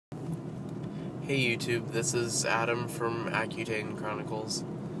Hey YouTube, this is Adam from Accutane Chronicles,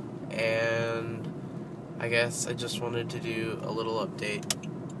 and I guess I just wanted to do a little update.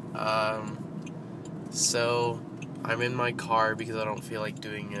 So I'm in my car because I don't feel like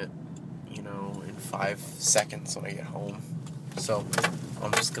doing it, in 5 seconds when I get home. So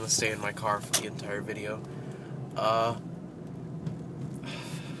I'm just gonna stay in my car for the entire video.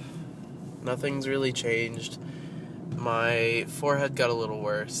 Nothing's really changed. My forehead got a little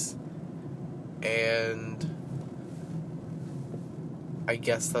worse, and I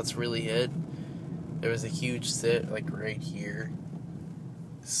guess that's really it. There was a huge zit, like, right here.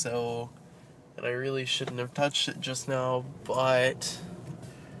 So, and I really shouldn't have touched it just now, but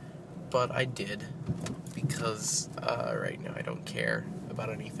I did. Because, right now I don't care about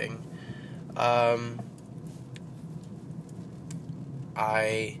anything.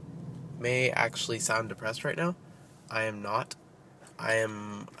 I may actually sound depressed right now. I am not. I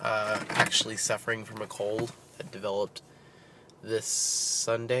am, actually suffering from a cold that developed this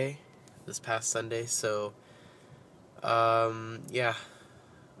past Sunday, so, yeah,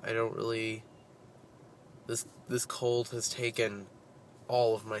 I don't really, this cold has taken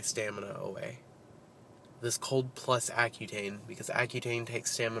all of my stamina away. This cold plus Accutane, because Accutane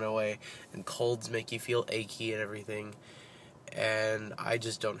takes stamina away, and colds make you feel achy and everything, and I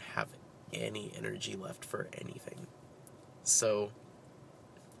just don't have any energy left for anything. So,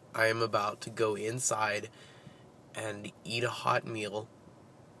 I am about to go inside and eat a hot meal,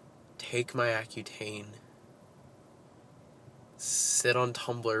 take my Accutane, sit on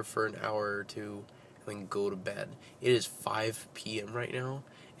Tumblr for an hour or two, and then go to bed. It is 5 p.m. right now.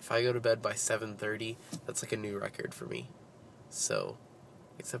 If I go to bed by 7:30, that's like a new record for me. So,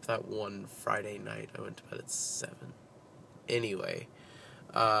 except that one Friday night I went to bed at 7. Anyway,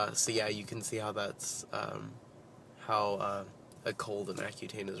 so yeah, you can see how that's, how a cold and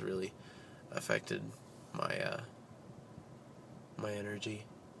Accutane has really affected my, my energy.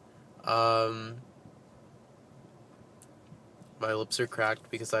 My lips are cracked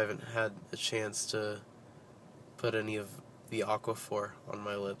because I haven't had a chance to put any of the Aquaphor on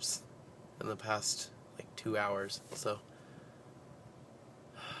my lips in the past, 2 hours, so,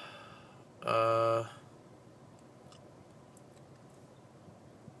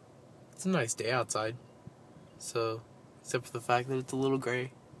 it's a nice day outside, so, except for the fact that it's a little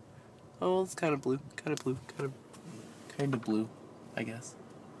gray. Oh, well, it's kind of blue, kind of blue, I guess.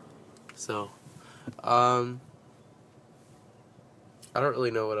 So, I don't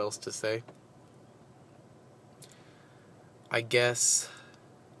really know what else to say. I guess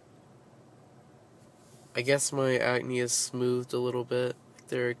my acne is smoothed a little bit.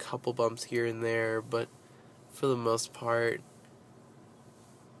 There are a couple bumps here and there, but for the most part,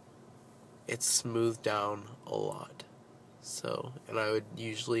 it's smoothed down a lot. So, and I would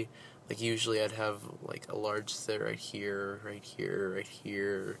usually I'd have a large zit right here,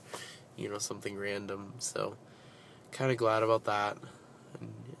 something random. So, kind of glad about that.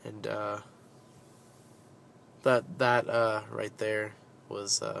 And that right there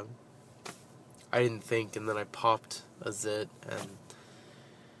was, I didn't think, and then I popped a zit,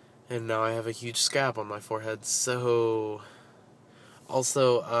 and now I have a huge scab on my forehead. So,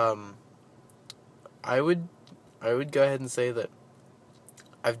 also, I would go ahead and say that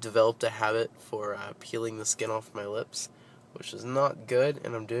I've developed a habit for peeling the skin off my lips, which is not good,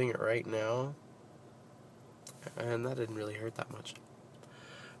 and I'm doing it right now, and that didn't really hurt that much.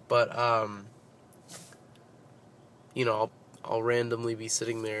 But, I'll randomly be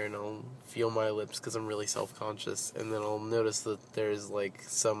sitting there and I'll feel my lips because I'm really self-conscious, and then I'll notice that there's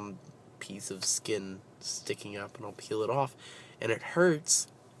some piece of skin sticking up, and I'll peel it off, and it hurts,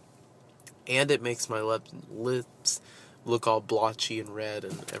 and it makes my lips look all blotchy and red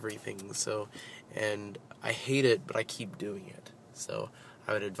and everything. So, and I hate it, but I keep doing it. So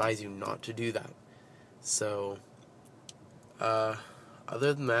I would advise you not to do that. So,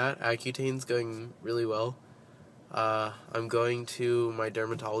 other than that, Accutane's going really well. I'm going to my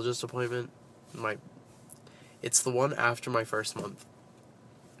dermatologist appointment. It's the one after my first month.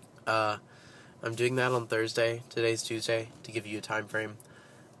 I'm doing that on Thursday. Today's Tuesday, to give you a time frame.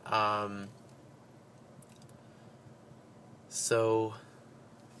 So,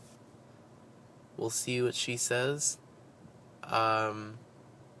 we'll see what she says. After,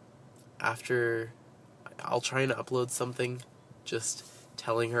 I'll try and upload something, just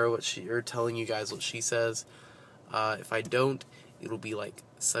telling you guys what she says. If I don't, it'll be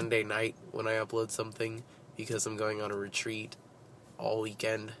Sunday night when I upload something, because I'm going on a retreat all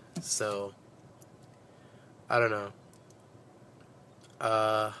weekend. So, I don't know.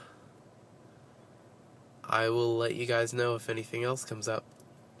 I will let you guys know if anything else comes up.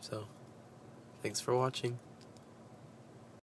 So, Thanks for watching.